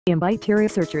MIT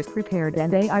researchers prepared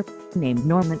an AI named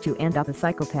Norman to end up a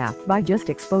psychopath by just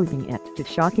exposing it to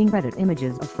shocking Reddit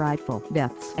images of frightful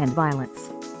deaths and violence.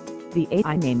 The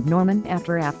AI named Norman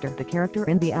after the character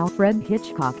in the Alfred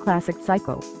Hitchcock classic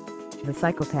Psycho. The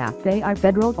psychopath AI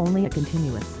fed wrote only a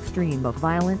continuous stream of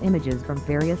violent images from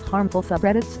various harmful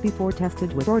subreddits before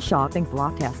tested with Rorschach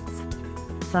blot tests.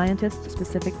 Scientists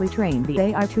specifically trained the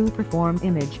AI to perform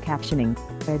image captioning,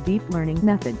 a deep learning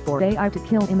method for AI to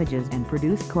kill images and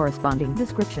produce corresponding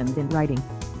descriptions in writing.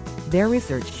 Their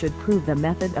research should prove the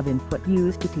method of input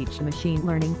used to teach machine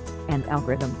learning, and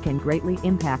algorithm can greatly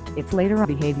impact its later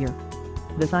behavior.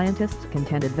 The scientists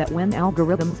contended that when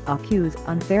algorithms accuse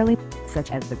unfairly,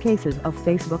 such as the cases of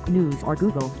Facebook News or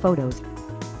Google Photos,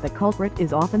 the culprit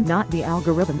is often not the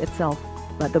algorithm itself,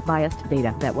 but the biased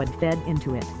data that was fed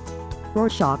into it.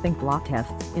 Rorschach blot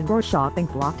tests. In Rorschach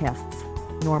blot tests,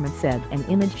 Norman said an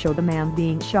image showed a man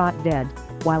being shot dead,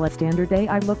 while a standard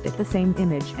AI looked at the same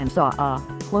image and saw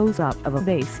a close-up of a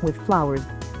vase with flowers.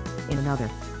 In another,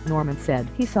 Norman said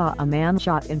he saw a man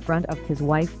shot in front of his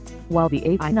wife, while the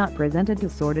AI not presented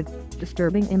distorted,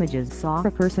 disturbing images saw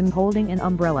a person holding an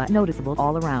umbrella noticeable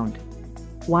all around.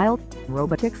 While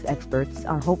robotics experts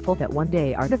are hopeful that one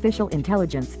day artificial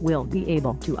intelligence will be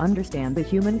able to understand the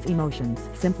human's emotions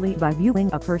simply by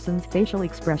viewing a person's facial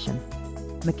expression,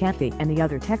 McAfee and the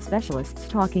other tech specialists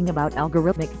talking about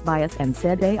algorithmic bias and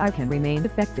said AI can remain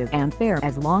effective and fair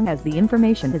as long as the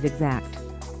information is exact.